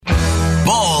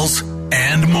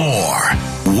and more.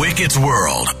 Wicked's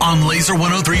World on Laser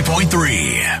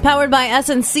 103.3. Powered by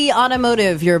SNC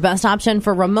Automotive, your best option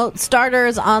for remote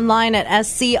starters, online at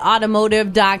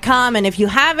scautomotive.com. And if you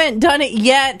haven't done it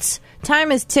yet,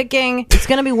 time is ticking. It's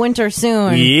going to be winter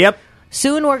soon. Yep.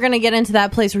 Soon we're going to get into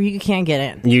that place where you can't get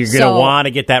in. You're going to want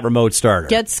to get that remote starter.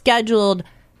 Get scheduled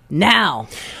now.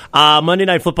 Monday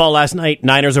Night Football last night,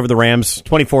 Niners over the Rams,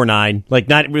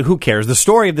 24-9. Who cares? The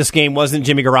story of this game wasn't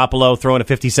Jimmy Garoppolo throwing a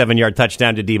 57-yard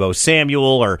touchdown to Deebo Samuel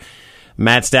or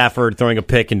Matt Stafford throwing a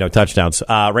pick and no touchdowns.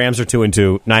 Rams are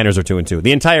 2-2. Niners are 2-2.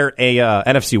 The entire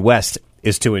NFC West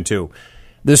is 2-2.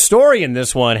 The story in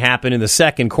this one happened in the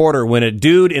second quarter when a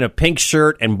dude in a pink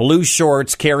shirt and blue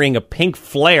shorts carrying a pink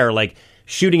flare, like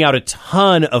shooting out a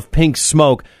ton of pink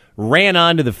smoke, ran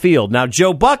onto the field. Now,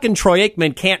 Joe Buck and Troy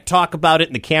Aikman can't talk about it,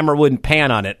 and the camera wouldn't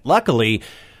pan on it. Luckily,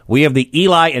 we have the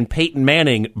Eli and Peyton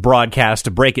Manning broadcast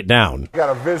to break it down. Got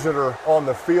a visitor on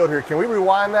the field here. Can we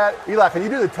rewind that? Eli, can you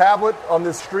do the tablet on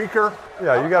this streaker?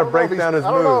 Yeah, you got to break down his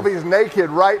move. I don't know if he's naked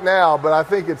right now, but I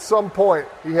think at some point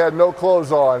he had no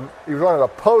clothes on. He was running a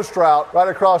post route right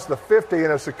across the 50,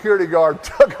 and a security guard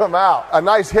took him out. A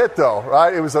nice hit, though,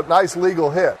 right? It was a nice legal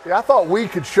hit. Yeah, I thought we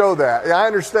could show that. Yeah, I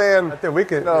understand. I think we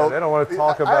can. They don't want to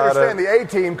talk about it. I understand the A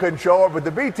team couldn't show it, but the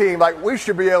B team, we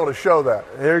should be able to show that.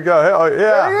 Here you go. Oh,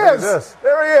 yeah. There he is.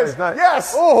 There he is.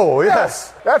 Yes. Oh,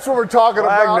 yes. That's what we're talking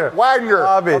about. Wagner,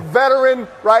 Bobby. A veteran,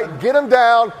 right? Get him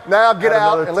down. Now get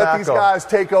out and let these guys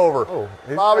take over.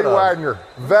 Bobby Wagner,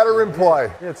 veteran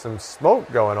play. He had some smoke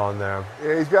going on there.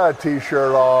 Yeah, he's got a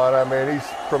T-shirt on. I mean, he's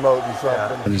promoting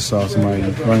something. I just saw somebody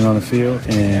running on the field,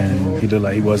 and he looked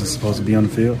like he wasn't supposed to be on the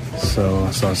field. So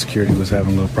I saw security was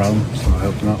having a little problem, so I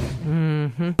helped him out.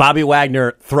 Mm-hmm. Bobby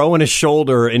Wagner throwing a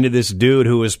shoulder into this dude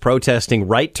who was protesting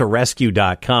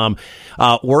RightToRescue.com,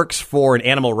 works for an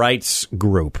animal rights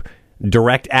group.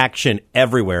 Direct Action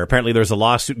Everywhere. Apparently there's a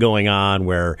lawsuit going on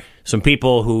where some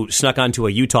people who snuck onto a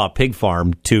Utah pig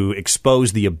farm to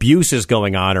expose the abuses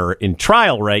going on are in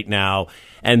trial right now,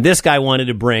 and this guy wanted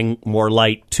to bring more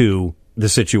light to the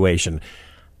situation.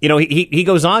 You know, he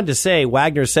goes on to say,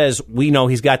 Wagner says, we know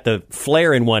he's got the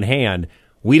flare in one hand.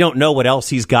 We don't know what else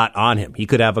he's got on him. He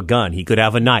could have a gun. He could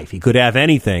have a knife. He could have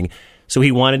anything. So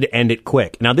he wanted to end it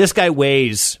quick. Now, this guy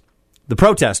the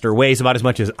protester weighs about as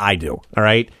much as I do, all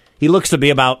right? He looks to be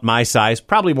about my size,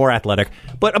 probably more athletic,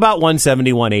 but about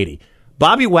 170, 180.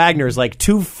 Bobby Wagner is like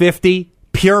 250,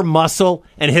 pure muscle,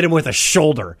 and hit him with a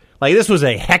shoulder. Like, this was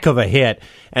a heck of a hit.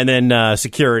 And then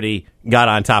security got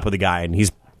on top of the guy, and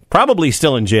he's probably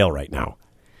still in jail right now.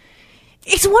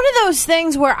 It's one of those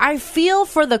things where I feel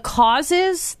for the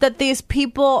causes that these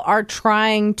people are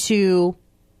trying to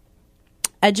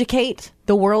educate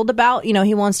the world about. You know,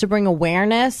 he wants to bring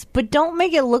awareness, but don't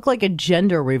make it look like a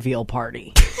gender reveal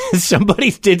party. Somebody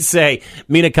did say,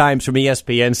 Mina Kimes from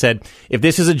ESPN said, if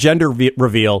this is a gender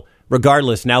reveal,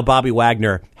 regardless, now Bobby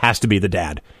Wagner has to be the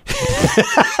dad.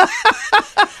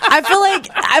 I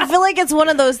feel like it's one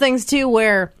of those things too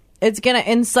where it's going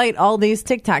to incite all these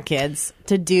TikTok kids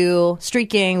to do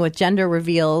streaking with gender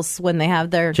reveals when they have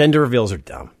their... Gender reveals are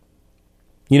dumb.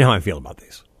 You know how I feel about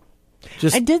these.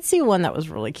 I did see one that was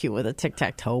really cute with a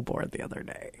tic-tac-toe board the other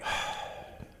day.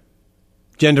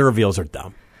 Gender reveals are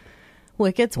dumb.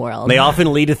 Wicked's World. They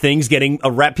often lead to things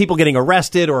people getting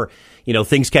arrested or, you know,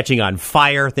 things catching on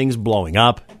fire, things blowing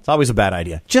up. It's always a bad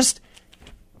idea. Just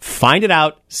find it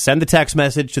out, send the text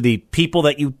message to the people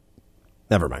that you...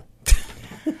 Never mind.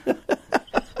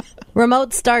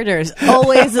 Remote starters,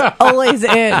 always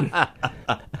in.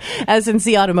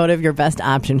 SNC Automotive, your best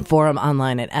option for them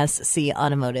online at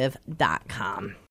scautomotive.com.